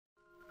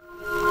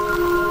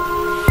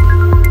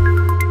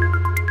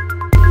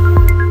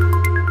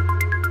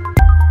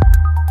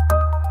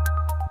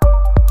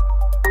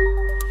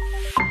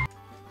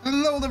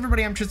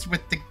Amtress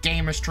with the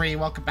Gamerstry.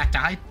 Welcome back to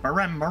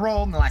Hyper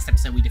Emerald. In the last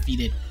episode, we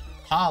defeated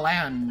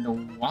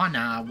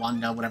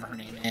Wanda, whatever her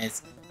name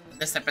is. In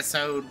this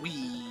episode,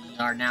 we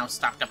are now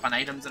stocked up on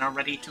items and are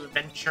ready to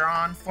adventure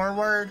on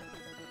forward.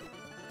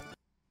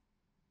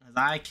 As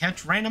I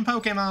catch random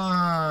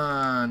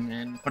Pokemon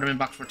and put them in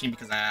box 14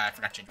 because I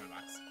forgot to change my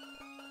box.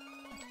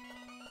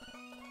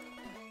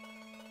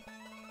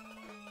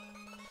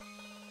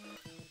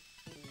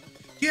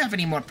 Do you have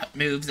any more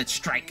moves that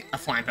strike a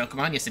flying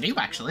Pokemon? Yes, I do,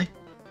 actually.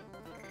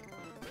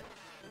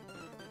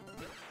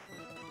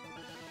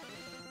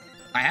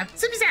 I have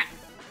Zippy Zap!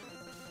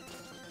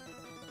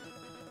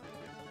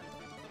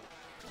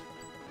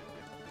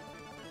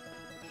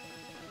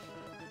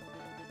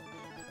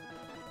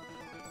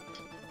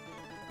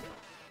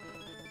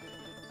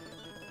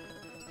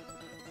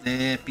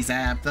 Zippy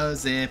Zap, the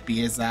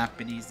zippy is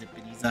zappity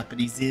zippity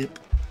zappity zip.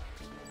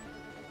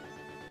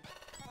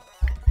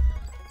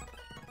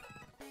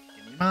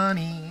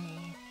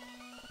 Money.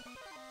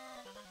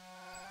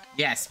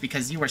 Yes,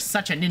 because you were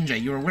such a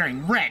ninja. You were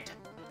wearing red.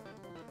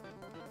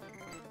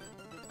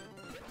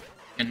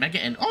 And Mega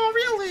and oh,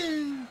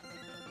 really?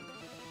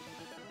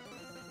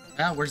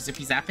 Well, we're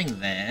zippy zapping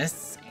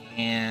this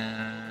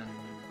and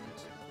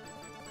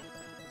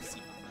let's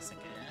see bonus, I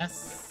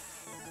guess.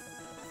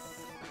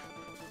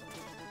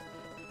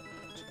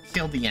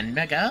 Kill the end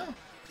Mega.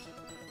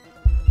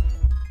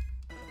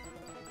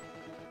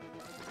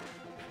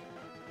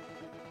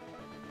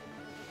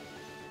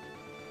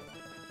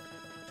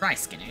 Try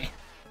Skinny.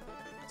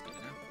 That's good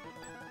enough.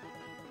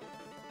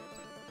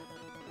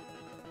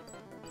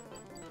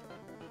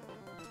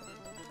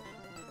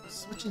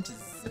 Switch into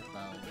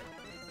Zippo.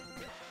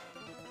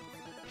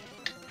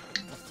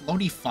 The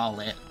floaty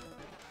fallet.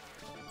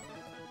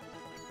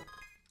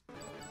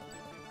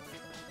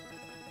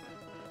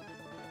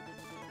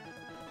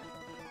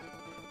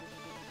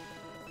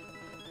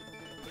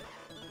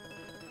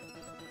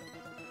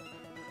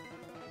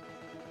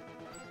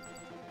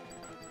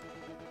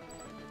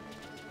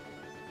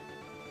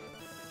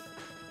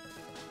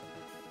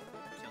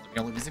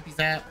 Zippy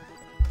Zap.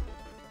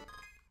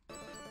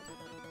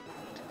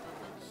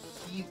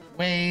 Heat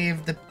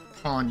Wave the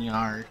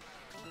Pawnyard.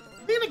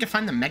 Maybe I can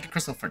find the Mega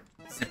Crystal for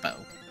Zippo.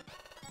 That'd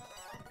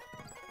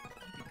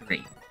be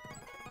great.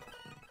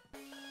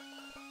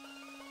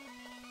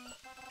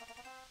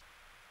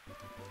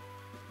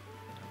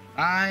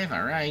 Five,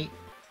 alright.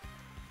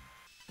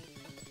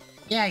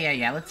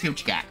 Yeah, let's see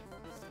what you got.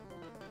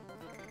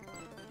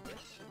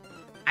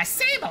 A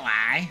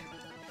Sableye!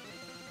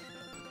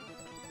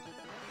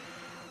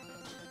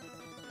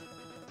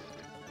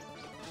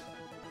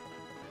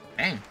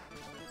 Dang.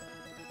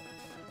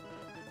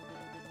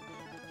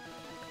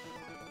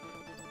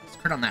 Let's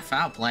crit on that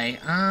foul play.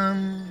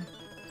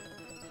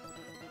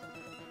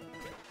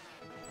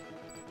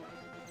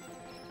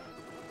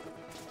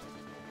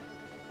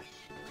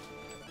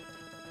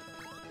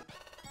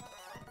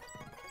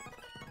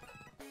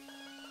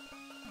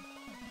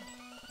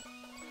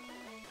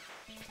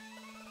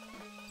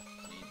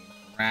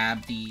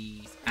 Grab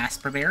these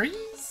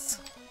Asperberries.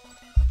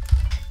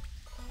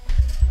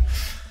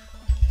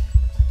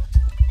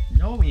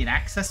 No, we need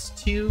access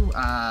to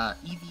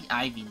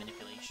EV-IV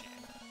manipulation.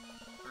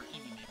 Or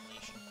EV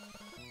manipulation.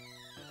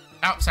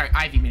 Oh, sorry,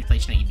 IV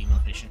manipulation, not EV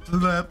manipulation.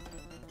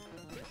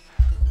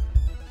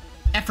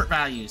 Effort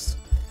values.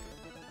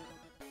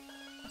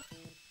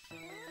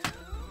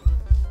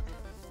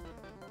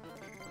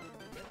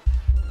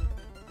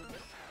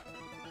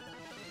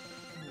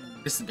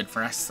 This is good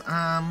for us.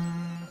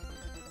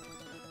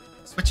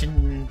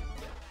 Switching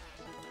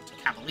to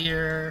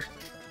Cavalier.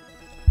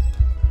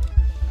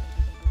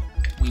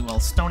 We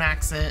will Stone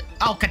Axe it.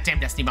 Oh, goddamn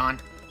Destiny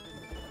Bond.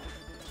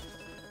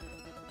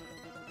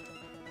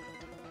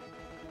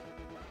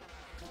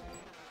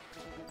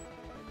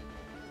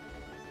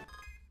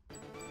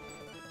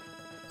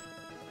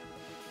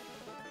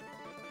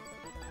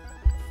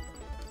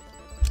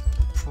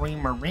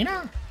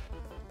 Primarina?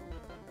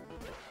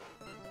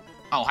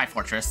 Oh, High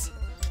Fortress.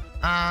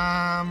 What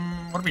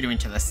are we doing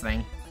to this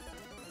thing?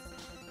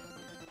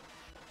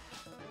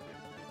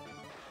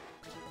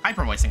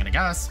 Hyper voicing it, I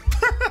guess.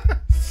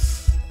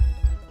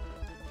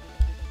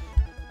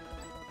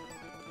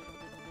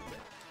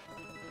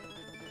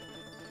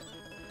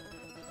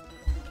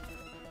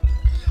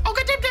 Oh,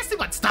 goddamn Destiny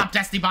Bond! Stop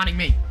Destiny Bonding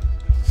me!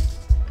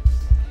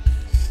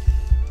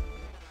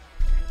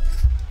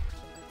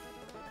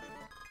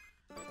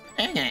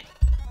 Dang it.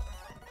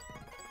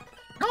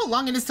 Know how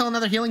long it is till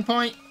another healing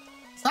point?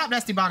 Stop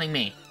Destiny Bonding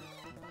me.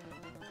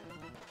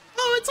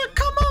 Oh, it's a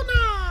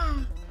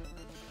Kamona!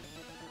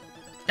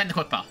 Get in the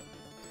quick ball.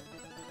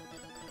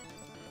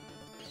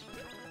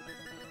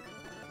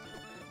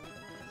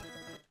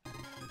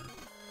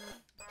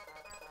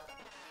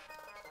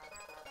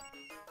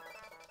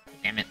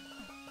 Damn it.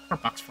 Or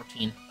box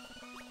 14.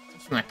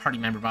 It's my party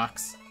member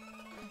box.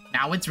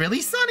 Now it's really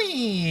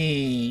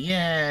sunny!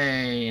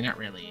 Yay! Not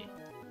really.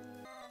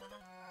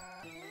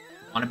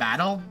 Want to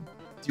battle?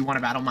 Do you want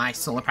to battle my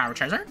solar power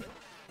Charizard?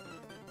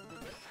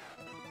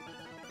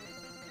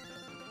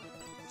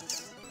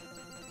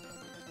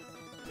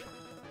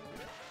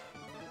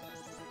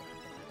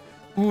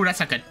 Ooh, that's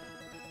not good.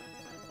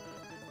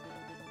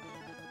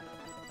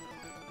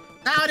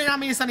 No, I did not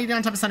mean a sunny day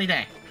on top of a sunny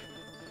day.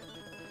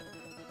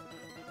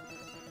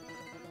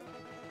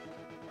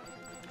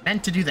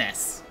 Meant to do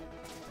this.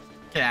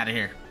 Get out of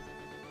here.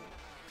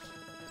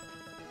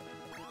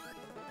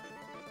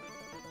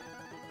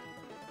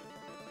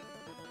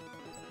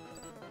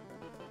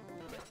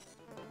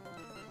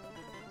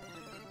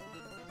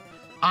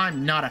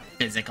 I'm not a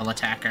physical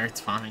attacker, it's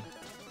fine.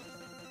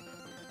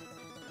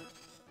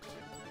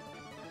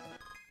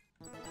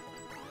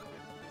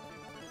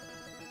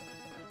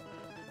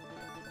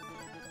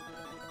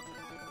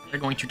 They're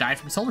going to die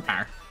from solar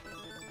power.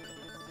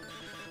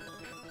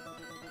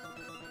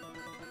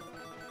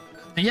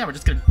 But yeah, we're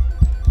just gonna...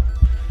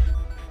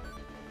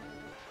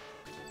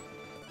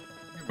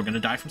 We're gonna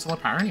die from solar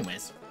power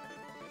anyways.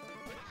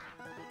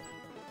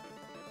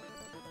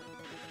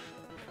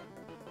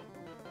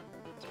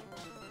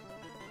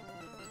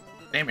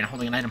 Damn, we're not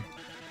holding an item.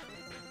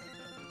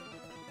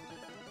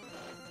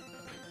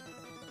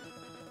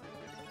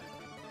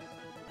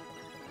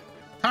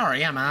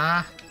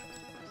 Toriyama!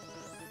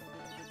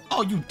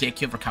 Oh, you dick,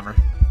 you'll recover.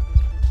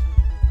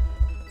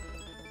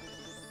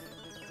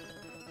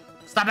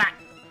 Stop that!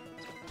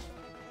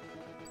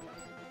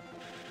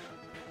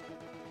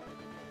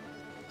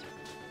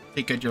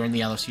 Okay, good, you're in the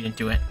yellow, so you didn't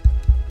do it.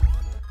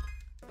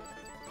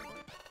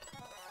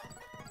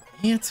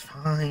 It's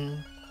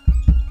fine.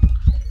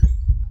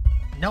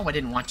 No, I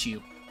didn't want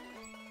you.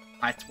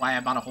 That's why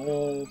I bought a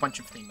whole bunch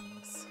of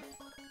things.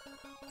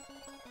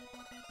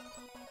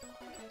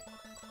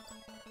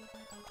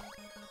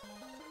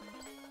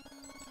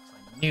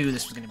 I knew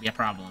this was going to be a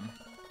problem.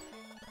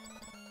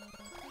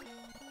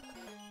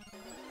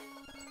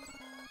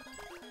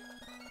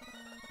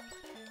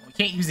 We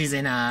can't use these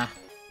in, like,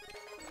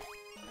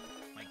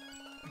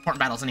 important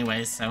battles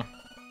anyways, so...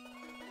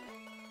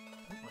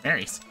 Ooh,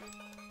 berries.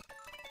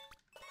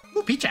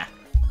 Ooh, Pecha!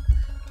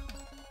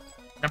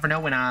 Never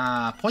know when,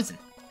 poison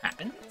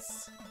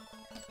happens.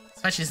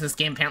 Especially since this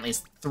game apparently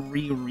has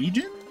 3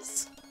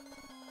 regions?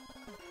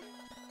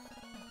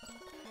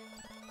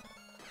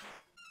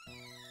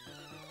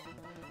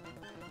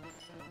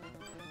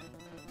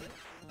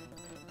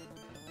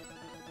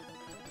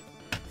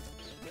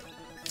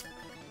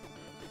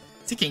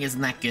 Seeking isn't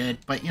that good,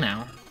 but, you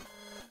know.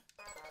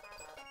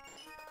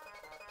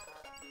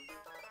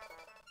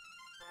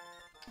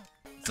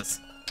 What's this?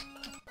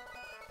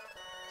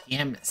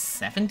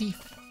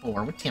 TM74?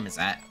 What TM is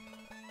that?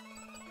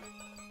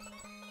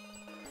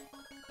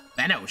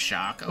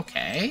 Venoshock,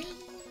 okay.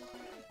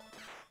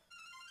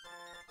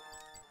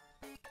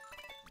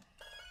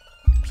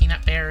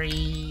 Peanut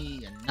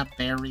berry, a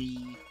nutberry,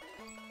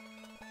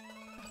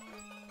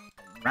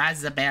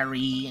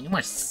 raspberry, any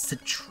more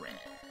citrus?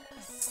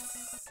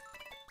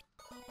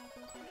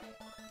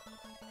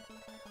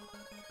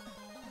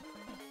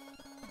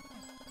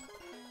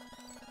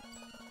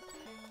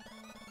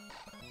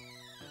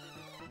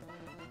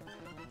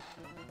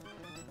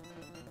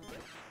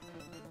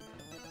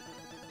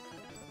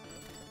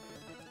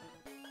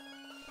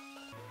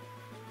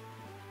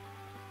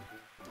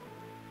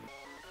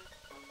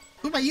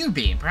 Who might you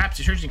be? Perhaps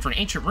you're searching for an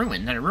ancient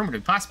ruin that are rumored to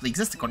possibly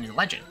exist according to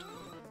legend.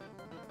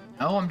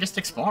 No, I'm just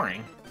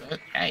exploring. But,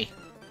 hey.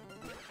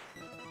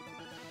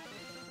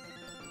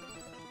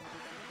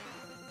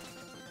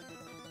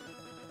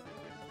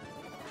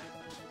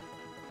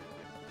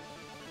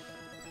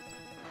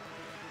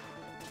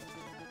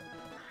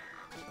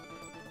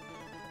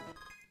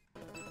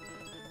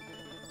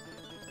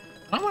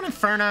 Do I want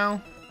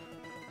Inferno?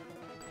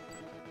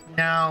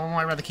 No,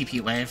 I'd rather keep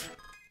Heat Wave.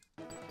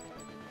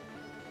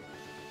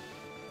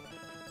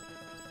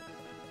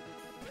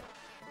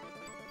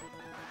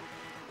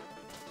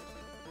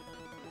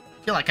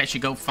 I feel like I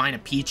should go find a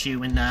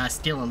Pichu and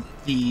steal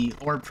the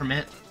orb from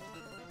it.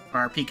 Or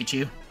our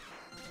Pikachu.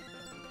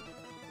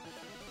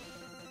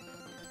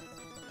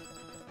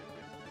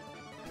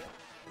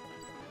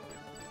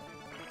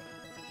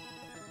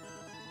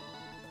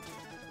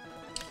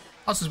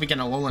 Also, as we get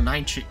a Alola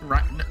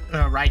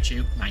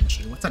Raichu.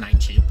 9-Chew. What's a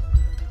 9-Chew?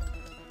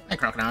 Hey,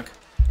 Croconog.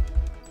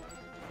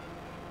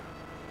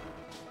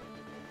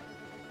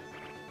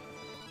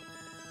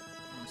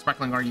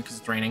 Sparkling Guard you because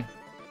it's raining.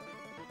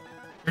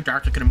 You're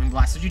dark, I could have moon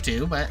blasted you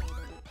too, but...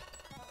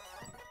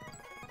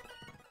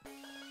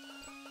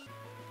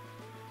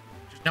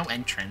 There's no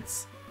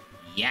entrance.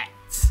 Yet.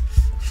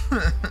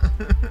 There's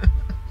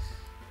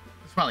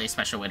probably a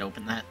special way to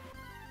open that.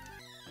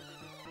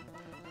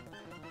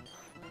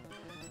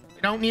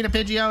 We don't need a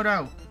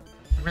Pidgeotto!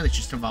 I really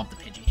just evolved the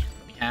Pidgey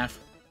that we have.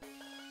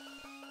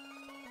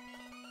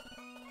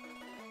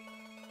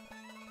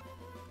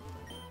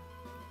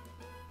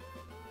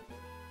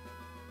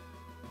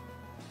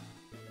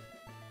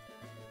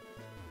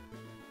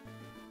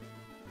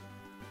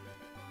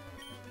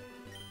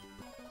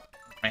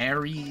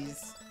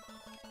 Berries.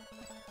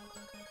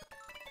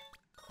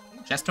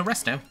 Gesto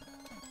Resto.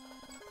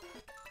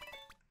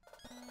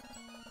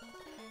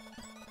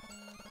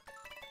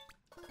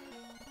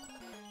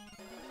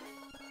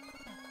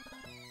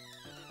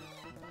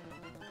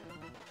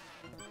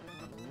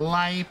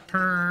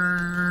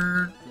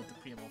 Liper. Get the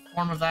preable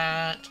form of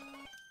that.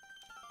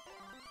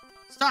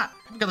 Stop!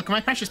 Have a good look at my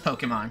precious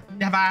Pokemon.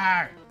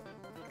 Never!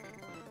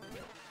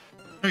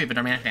 Show you a bit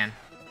of fan.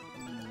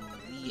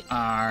 We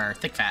are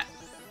Thick Fat.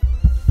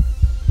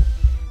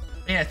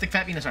 Yeah, Thick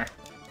Fat Venusaur.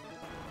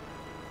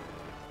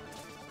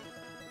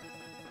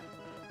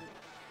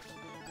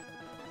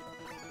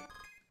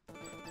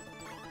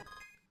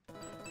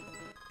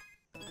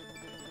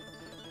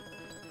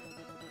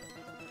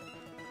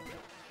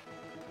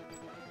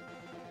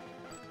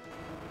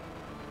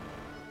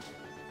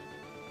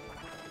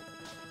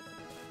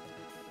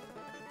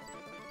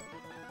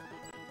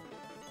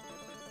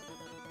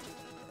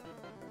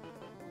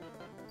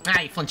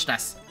 Ah, you flinched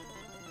us.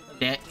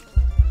 Dick.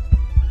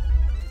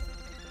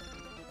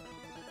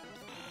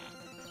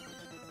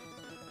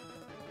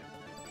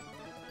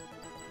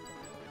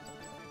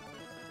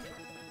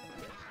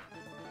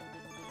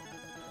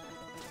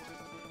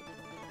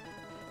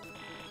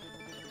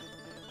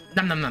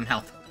 Num num num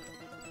health.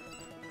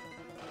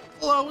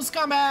 Close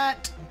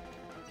combat!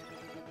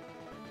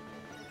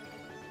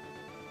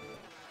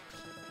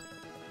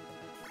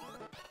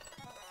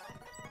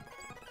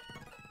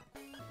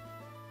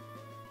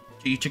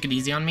 You took it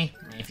easy on me?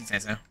 If you say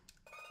so.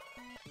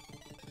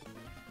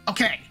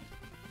 Okay.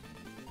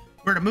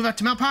 We're to move up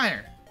to Mount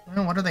Pyre.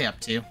 Well, what are they up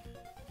to?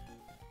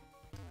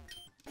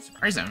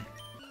 Safari Zone.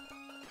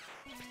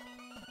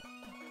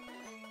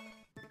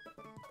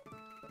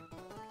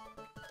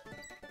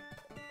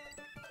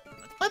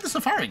 Let's play the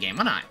Safari game,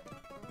 why not?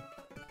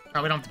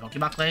 Oh, we don't have the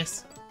Pokeball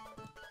place?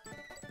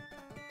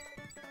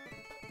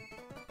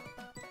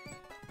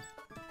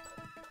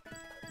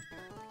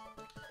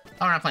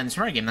 Oh, we're not playing the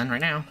Safari game then, right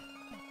now.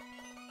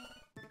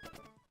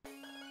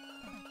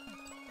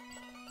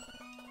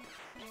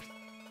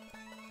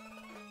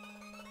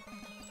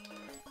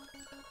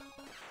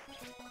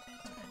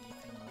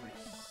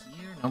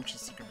 Nope,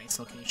 just secret base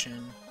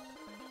location.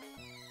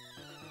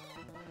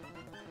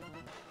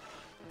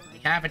 We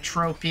have a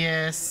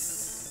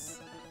Tropius.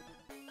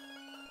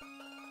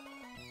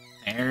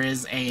 There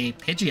is a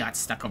Pidgeot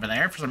stuck over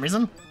there for some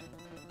reason.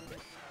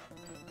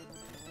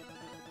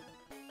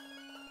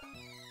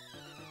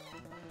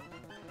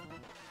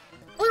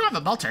 We don't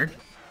have a Baltard.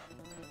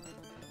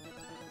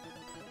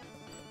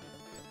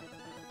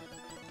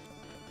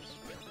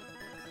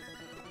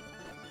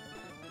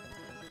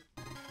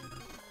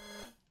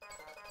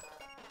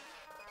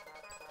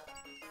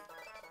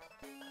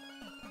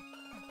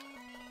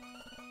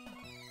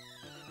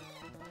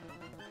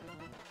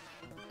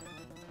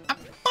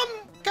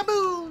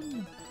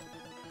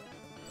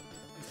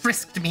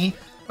 Frisked me.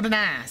 What an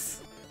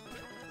ass.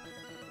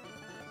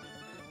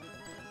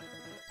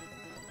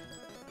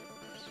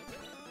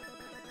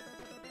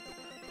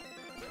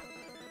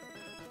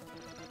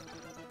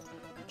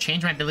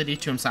 Change my ability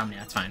to Insomnia,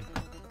 that's fine.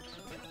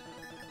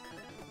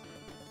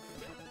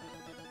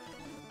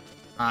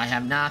 I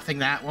have nothing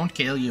that won't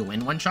kill you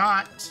in one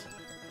shot.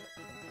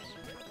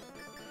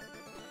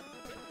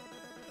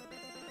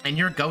 And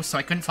you're a ghost, so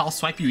I couldn't false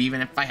swipe you even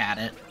if I had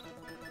it.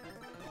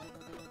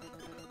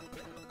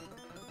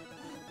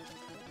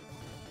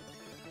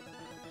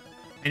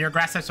 And you're a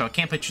grass type, so I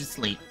can't put you to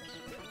sleep.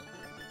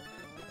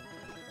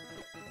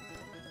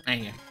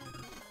 Thank you.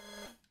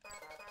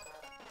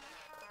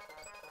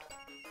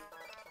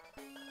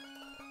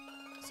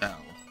 So,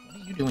 what are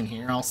you doing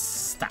here? I'll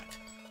stop.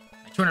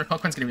 My 200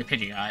 Pokemon's gonna be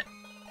Pidgeot.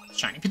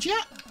 Shiny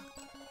Pidgeot?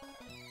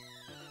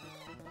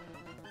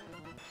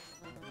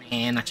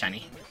 Man, not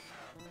shiny.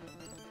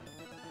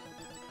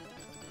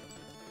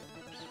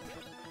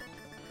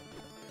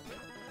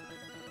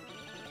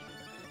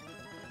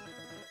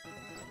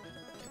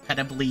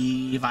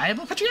 Competitively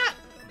viable Pidgeot?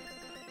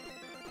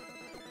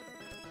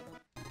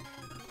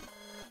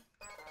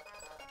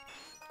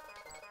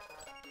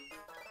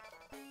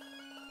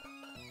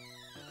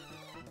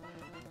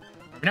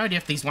 I have no idea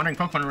if these wandering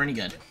Pokemon are any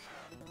good.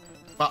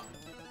 Well,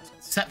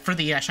 except for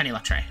the shiny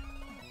Electray.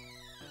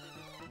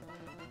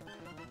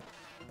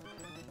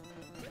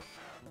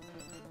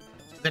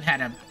 It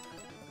had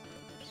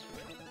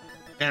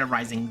a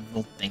rising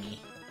volt thingy.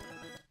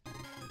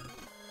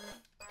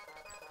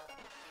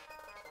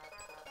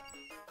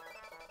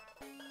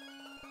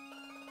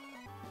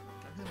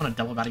 I want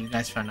to double battle you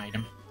guys for an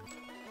item.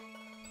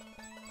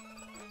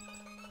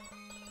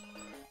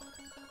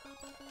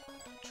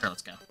 Sure,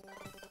 let's go.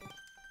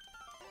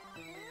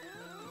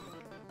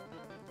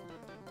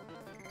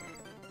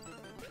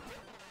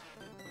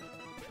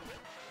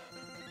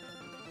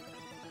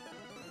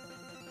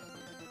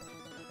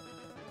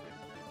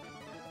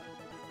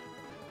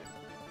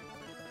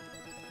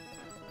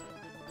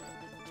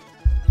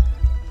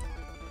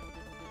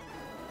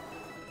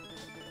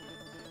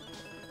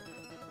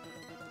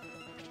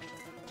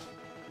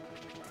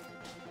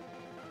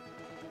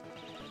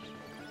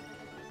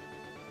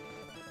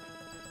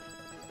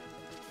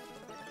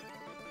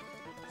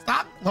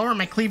 Stop! Lower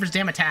my cleaver's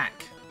damn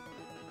attack.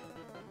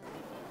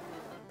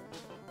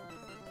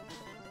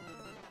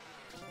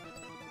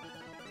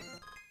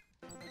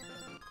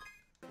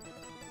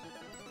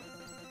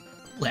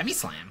 Ooh, heavy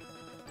slam.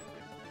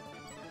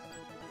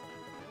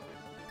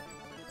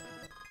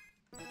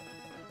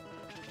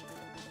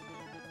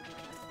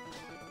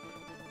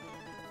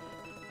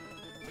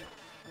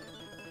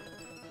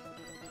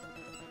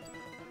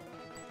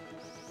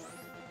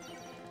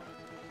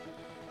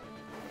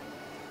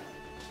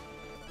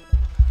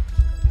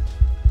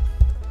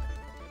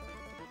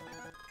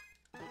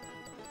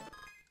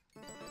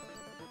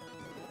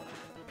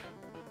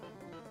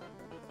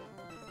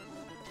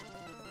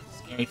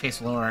 Great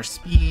face will lower our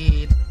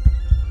speed.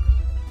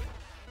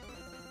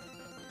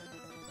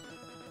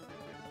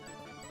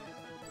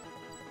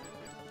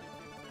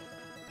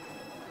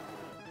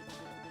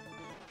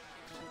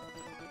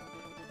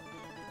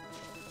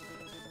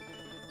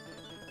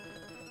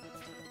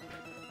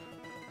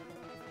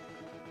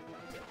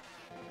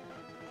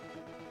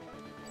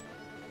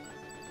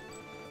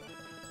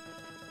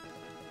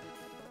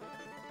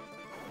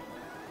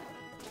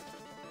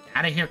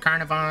 Out of here,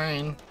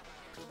 Carnivine.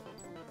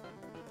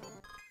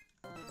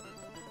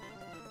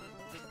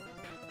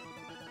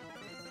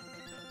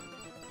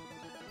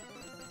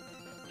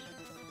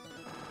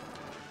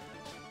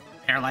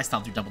 Paralyzed,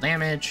 I'll do double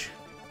damage.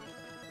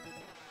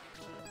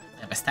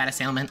 I have a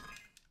status ailment.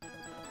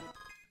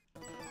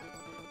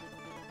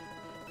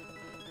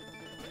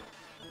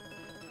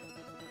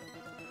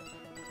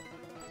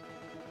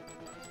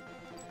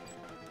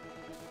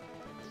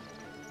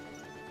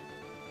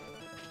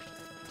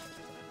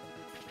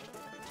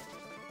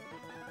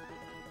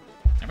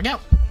 There we go.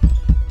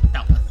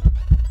 Dealt with.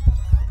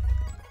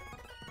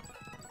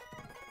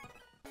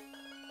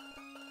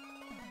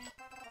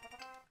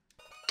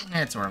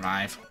 It's a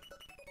revive.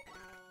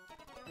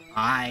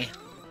 Bye.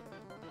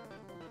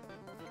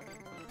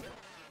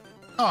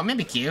 Oh,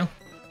 Mimikyu.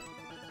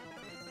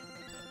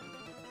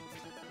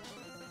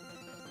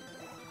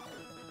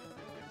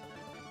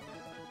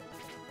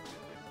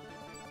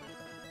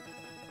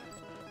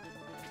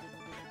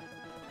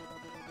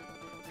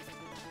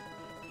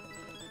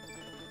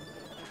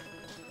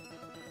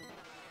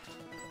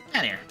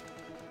 Get here.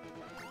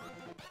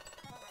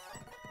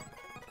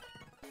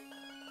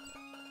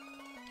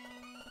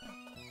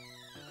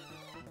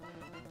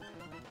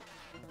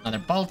 Another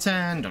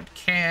Bolton, don't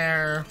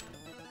care.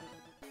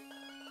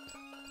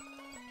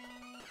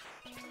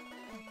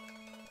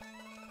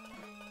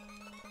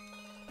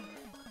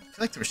 I feel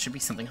like there should be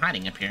something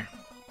hiding up here.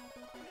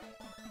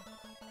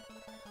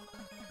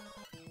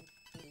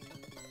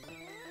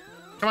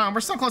 Come on,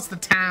 we're so close to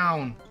the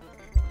town.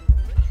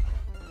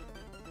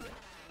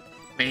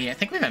 Wait, I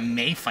think we have a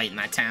May fight in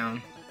that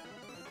town.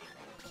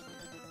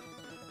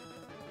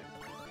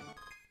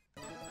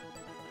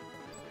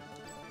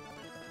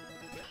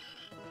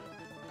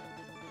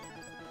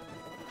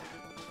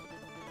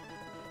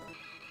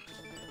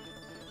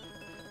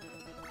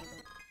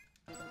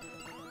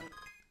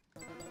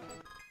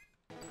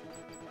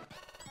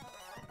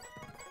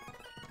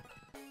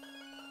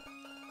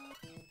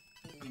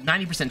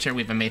 I'm 90% sure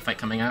we have a May fight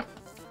coming up.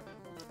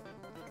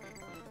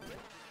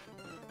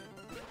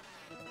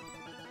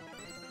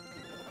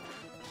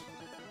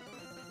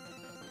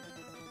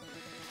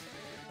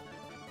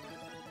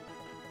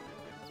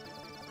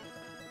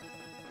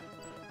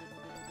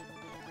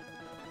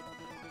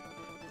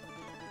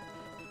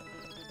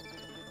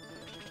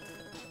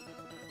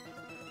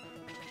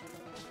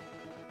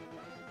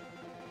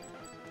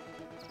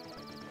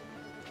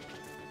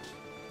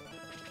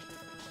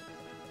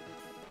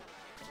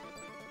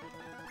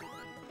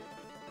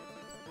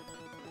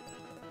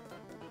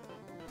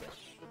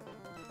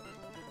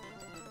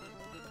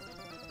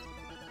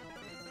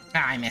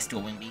 Ah, I missed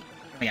Dual Wing Beat.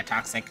 I got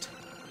Toxic.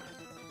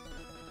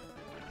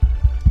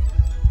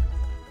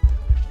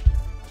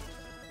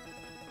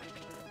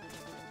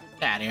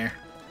 Get out of here.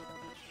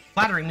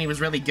 Flattering me was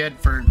really good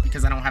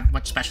because I don't have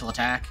much special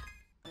attack.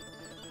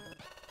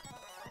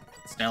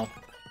 Still.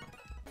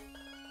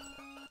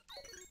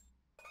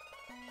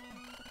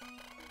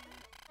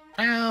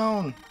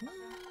 Down! Woo.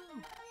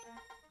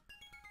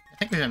 I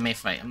think we have a May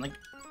fight. I'm like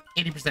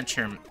 80%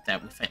 sure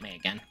that we fight May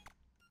again.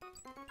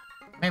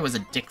 May was a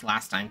dick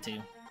last time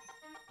too.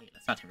 Wait,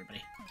 that's not everybody.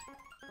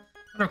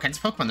 I wonder what kinds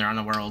of Pokemon there are on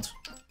the world.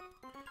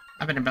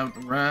 I've been about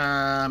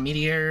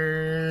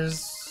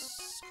Meteors,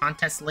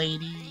 Contest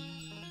Lady.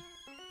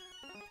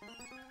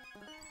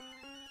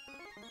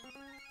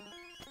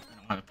 I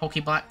don't have a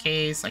Pokeblock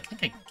case. I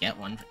think I can get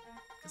one.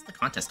 It's the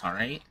contest,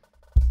 alright.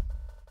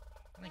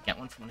 Can I get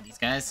one from one of these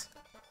guys?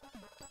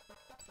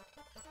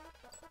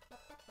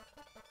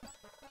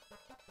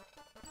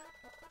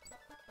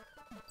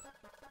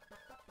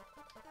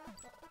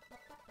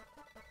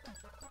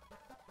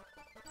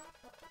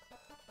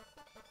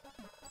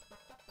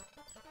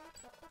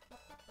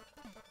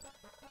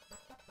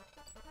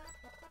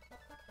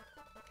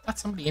 I thought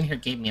somebody in here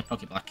gave me a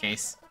Pokeblock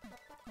case.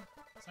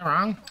 Is that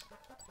wrong?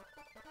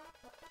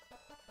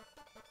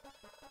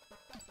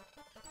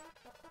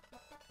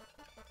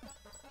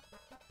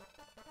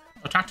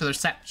 Oh, talk to the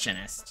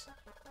receptionist.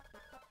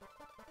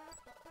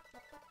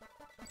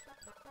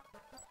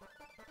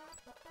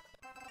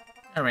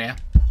 There we go.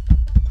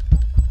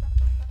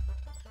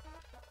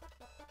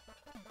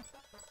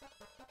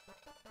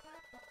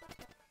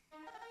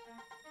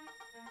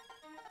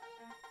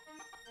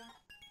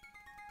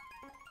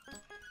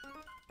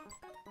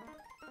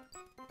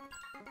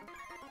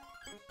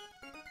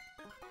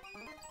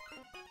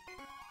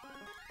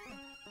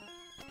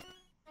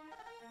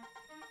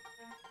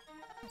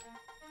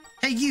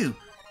 Hey, you!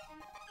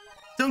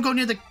 Don't go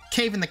near the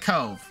cave in the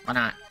cove. Why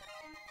not?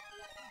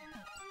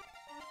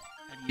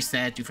 What you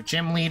said, do for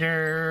gym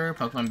leader,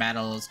 Pokemon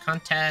battles,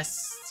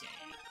 contests. Yay.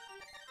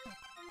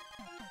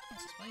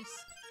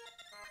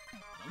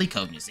 Lily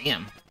Cove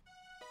Museum.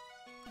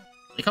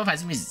 Lily Cove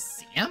has a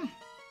museum?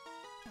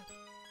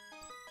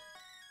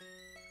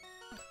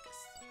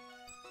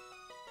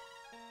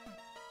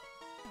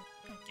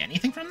 Get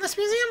anything from this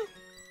museum?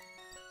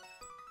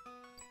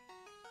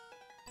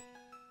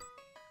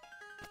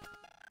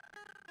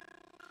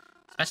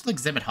 Special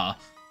exhibit hall.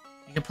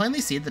 You can plainly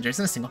see that there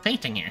isn't a single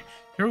painting here.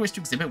 Here we wish to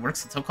exhibit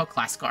works of so-called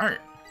classical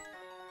art.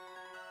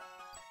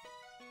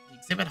 The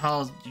exhibit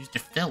hall is used to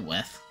fill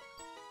with.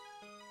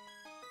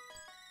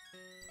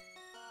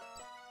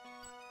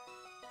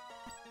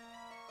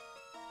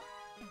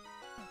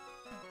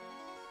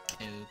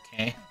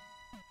 Okay.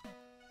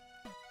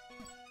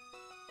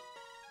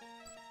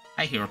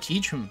 Hi, Hero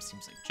Teedrum.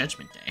 Seems like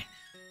Judgment Day.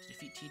 To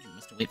defeat Teedrum, we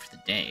must wait for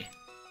the day.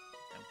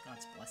 Without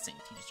God's blessing,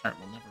 Teedrum's heart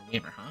will never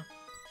waver, huh?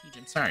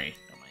 Teedrum, sorry.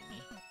 Don't mind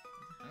me.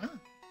 Huh?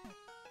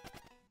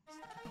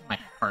 My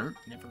heart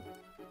never...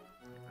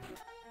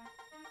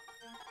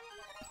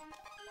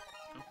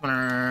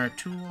 Opener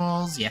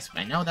tools. Yes,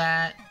 I know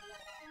that.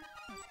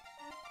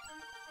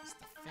 It's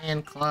the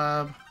fan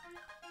club.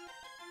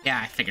 Yeah,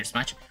 I figured as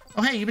much.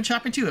 Oh, hey, you've been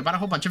shopping too. I bought a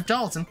whole bunch of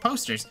dolls and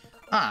posters.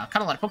 Ah,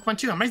 caught a lot of Pokemon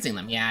too. I'm raising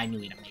them. Yeah, I knew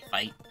we'd have a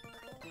fight.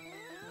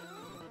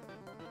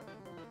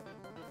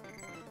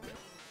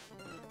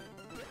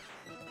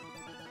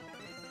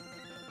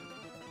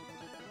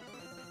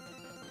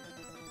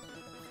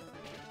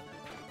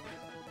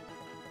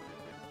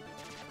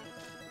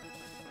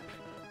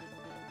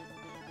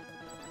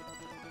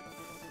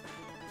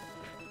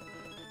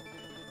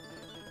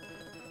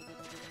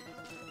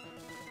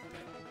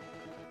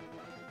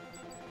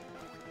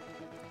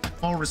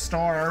 Full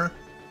restore.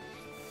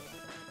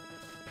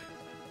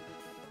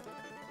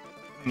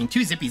 I mean,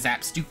 2 Zippy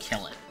Zaps do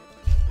kill it.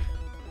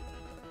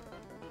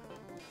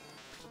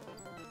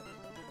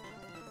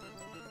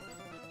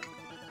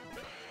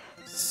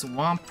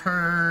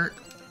 Swampert.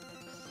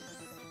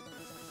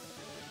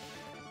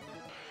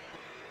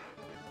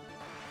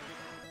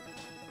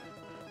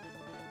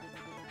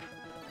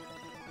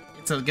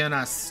 It's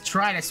gonna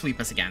try to sweep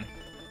us again.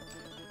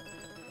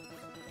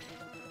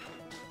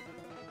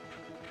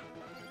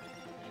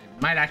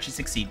 Might actually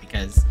succeed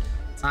because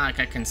it's not like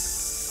I can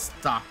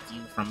stop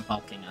you from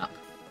bulking up.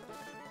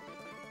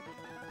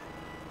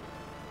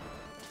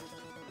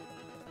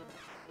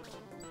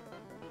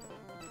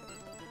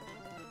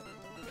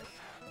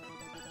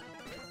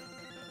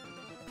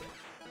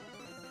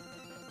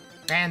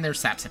 And there's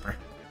Sap Sipper.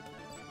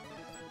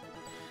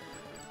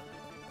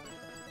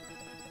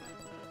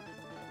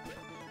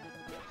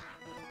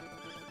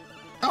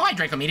 Oh, hi,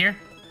 Draco Meteor.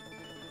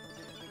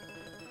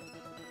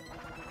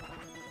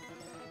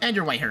 And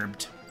you're white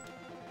herbed.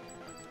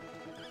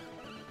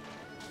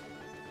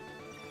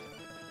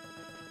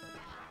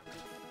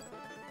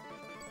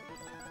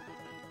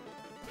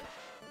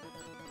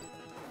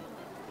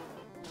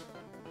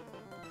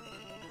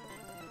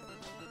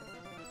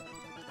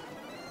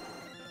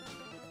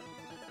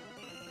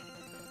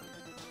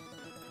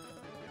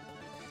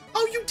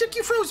 Oh,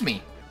 you froze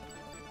me.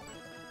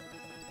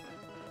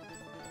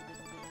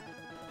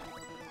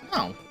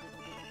 Oh.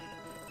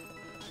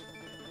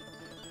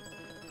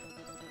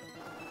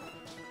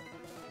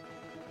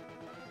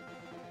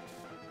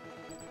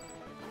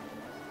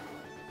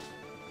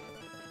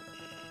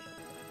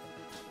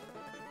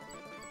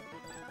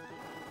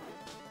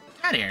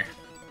 Out of here.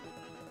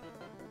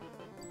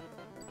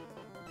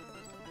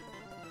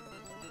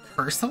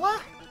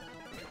 Ursula?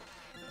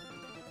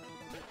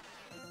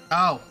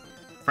 Oh,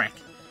 frick.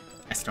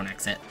 Guess don't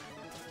exit.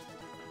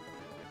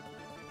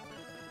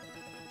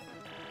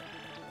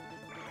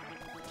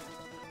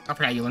 I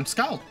forgot you learned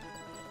Skull.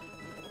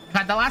 You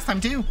had that last time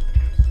too.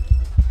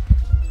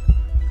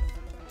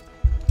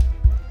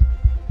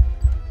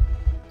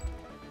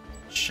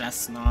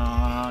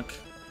 Chestnut.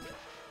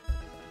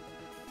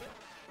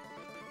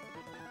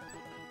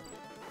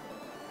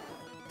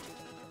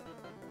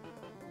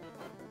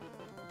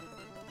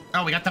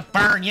 Oh, we got the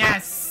burn,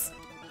 yes!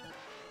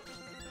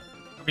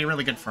 That'll be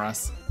really good for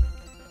us.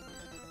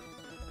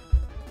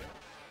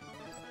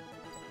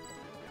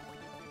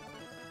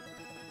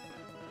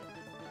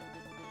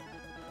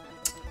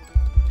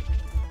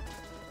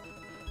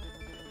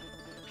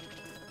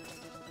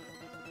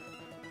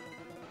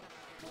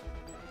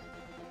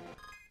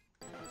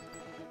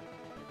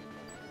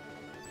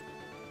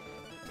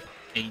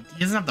 Okay, he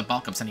doesn't have the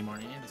bulk ups anymore,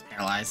 he's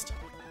paralyzed.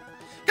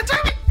 God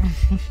damn it!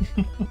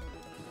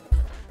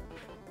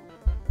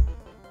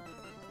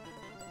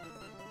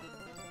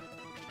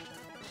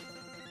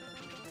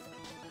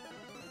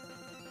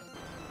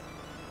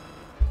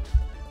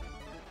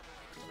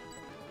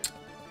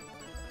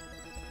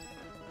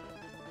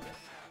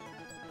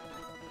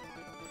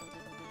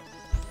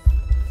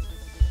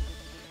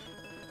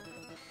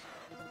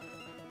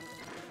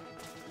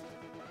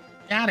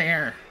 Get out of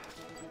here.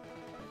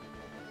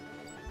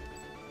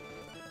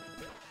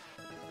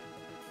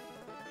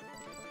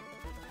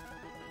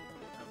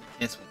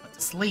 Yes, we'll put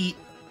to sleep.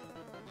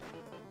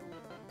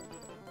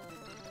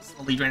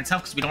 Slowly drain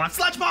itself because we don't want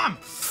Sludge Bomb!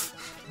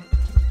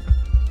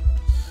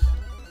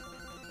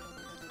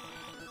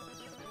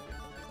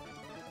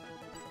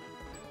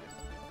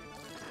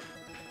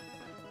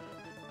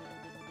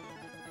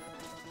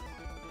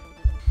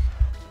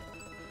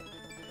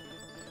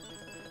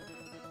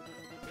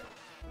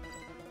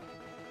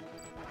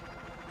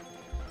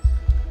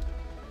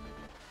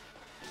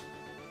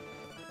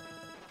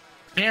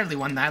 barely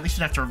won that. At least you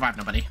don't have to revive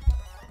nobody.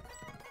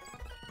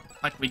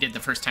 Like we did the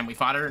first time we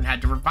fought her and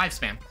had to revive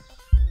spam.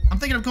 I'm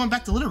thinking of going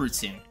back to Littleroot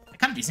soon. I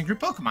caught a decent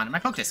group Pokemon and my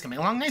Pokédex coming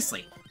along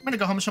nicely. I'm gonna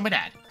go home and show my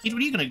dad. Kate,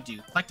 what are you gonna do?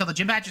 Collect all the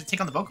gym badges and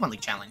take on the Pokemon League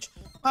challenge.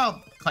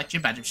 Well, collect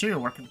gym badges. I'm sure you'll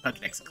work in the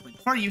Pokédex.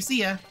 Before you, see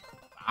ya.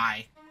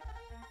 Bye.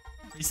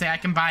 Please say I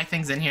can buy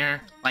things in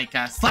here, like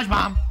Sludge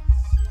Bomb.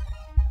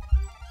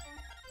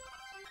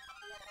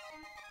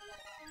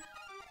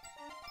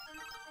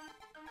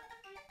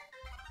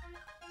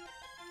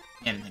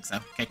 Yeah, I didn't think so.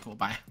 Okay, cool.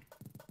 Bye.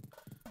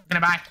 I'm gonna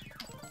buy.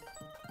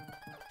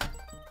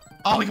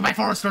 Oh, we can buy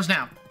 4 stores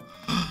now.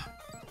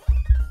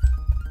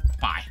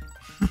 Bye.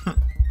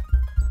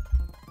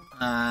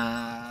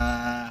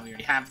 We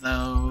already have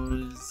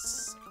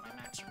those. I can buy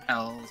max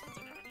repels, but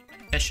they're not really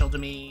beneficial to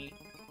me.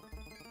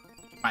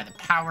 We can buy the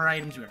power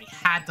items. We already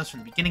had those from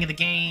the beginning of the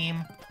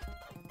game.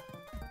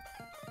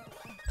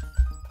 We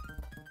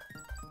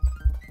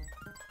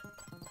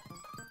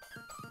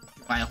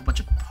can buy a whole bunch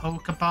of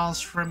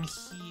Pokeballs from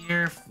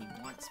here if we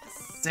want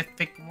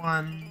specific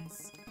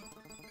ones.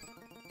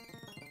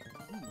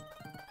 Ooh,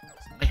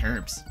 some my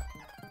herbs.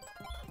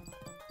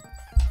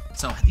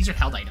 So these are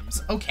held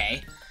items.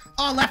 Okay.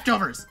 Oh,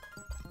 leftovers.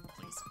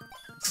 Please.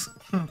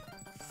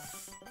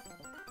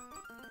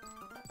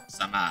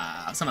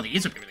 Some of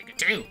these would be really good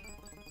too.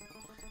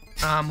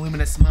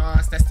 Luminous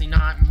Moss, Destiny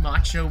Knot,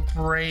 Macho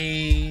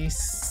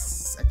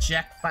Brace,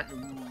 Eject Button.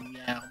 Ooh,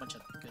 yeah, a whole bunch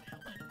of good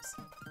held items.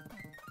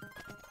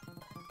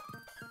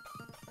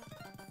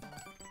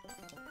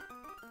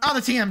 Oh,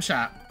 the TM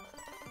shop.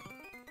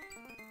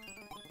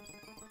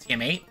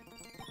 TM8,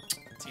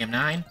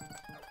 TM9,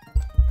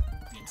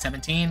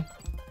 TM17,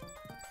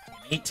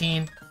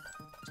 TM18,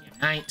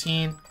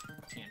 TM19,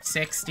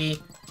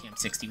 TM60,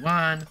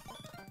 TM61,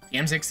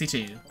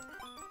 TM62.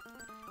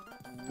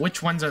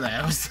 Which ones are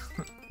those?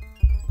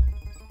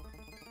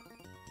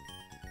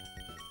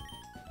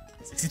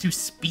 62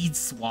 Speed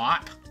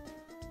Swap.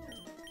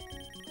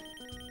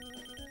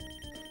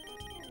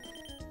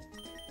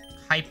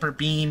 Hyper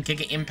Beam,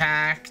 Giga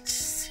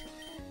Impact.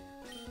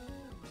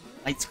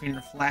 Light Screen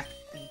Reflect.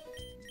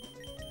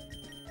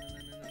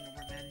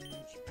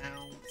 Revenge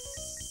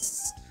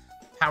Bounce.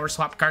 Power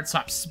Swap, Guard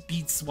Swap,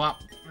 Speed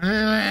Swap.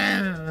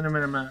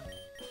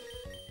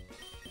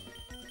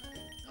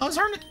 Those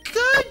aren't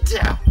good!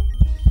 I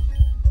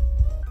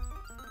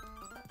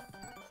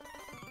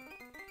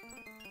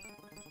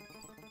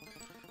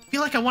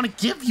feel like I want to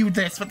give you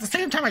this, but at the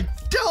same time I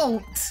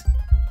don't!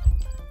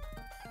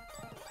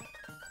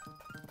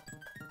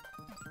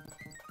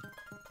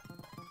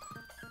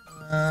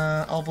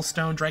 Oval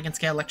Stone, Dragon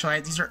Scale,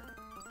 Electrolyte, these are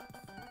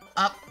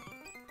up.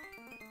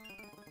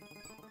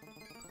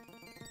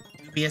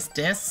 Dubious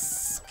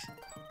Disc.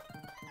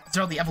 These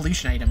are all the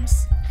evolution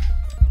items.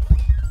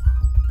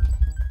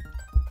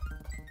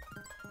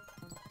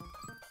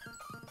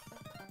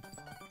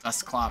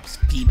 Dusclops,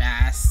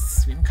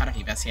 Feebas. We haven't caught a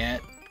Feebas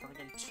yet.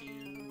 Porygon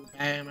 2,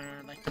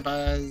 Bammer,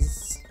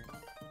 Electabuzz.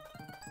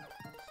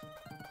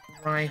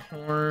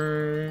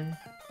 Rhyhorn.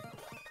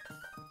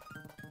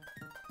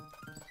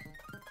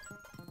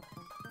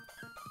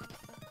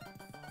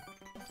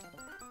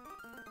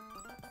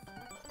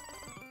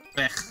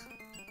 Ugh.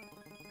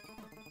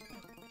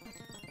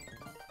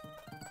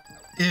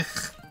 Ugh.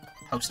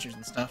 Posters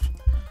and stuff.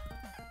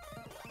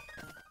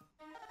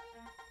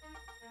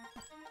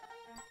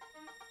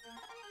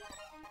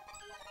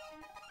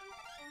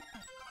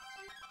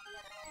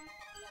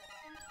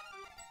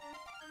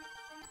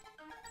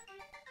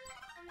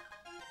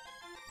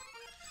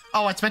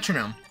 Oh, it's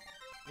Metronome.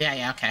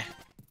 Yeah, okay.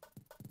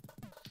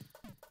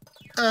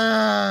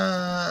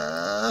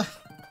 Oh,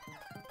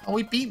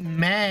 we beat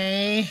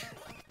May.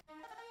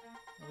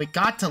 We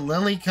got to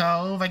Lily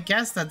Cove. I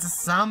guess that's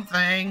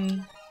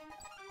something.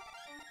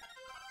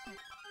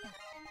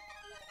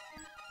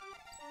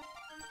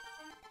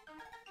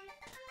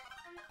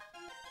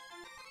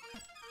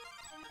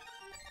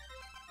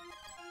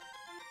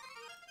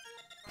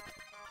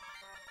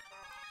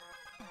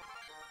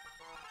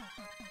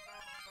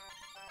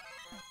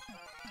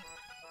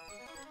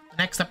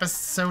 Next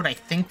episode, I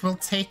think we'll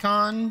take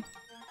on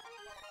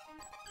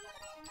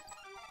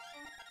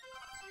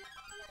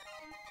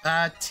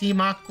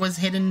Team Aqua's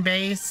Hidden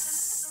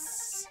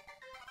Base.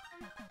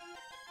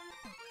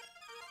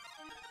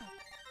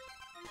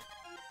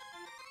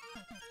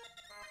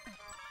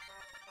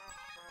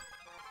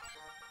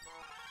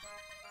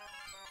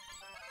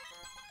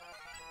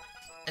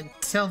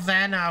 Until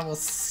then, I will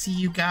see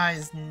you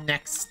guys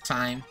next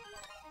time.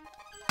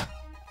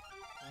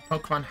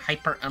 Pokemon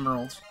Hyper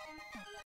Emerald.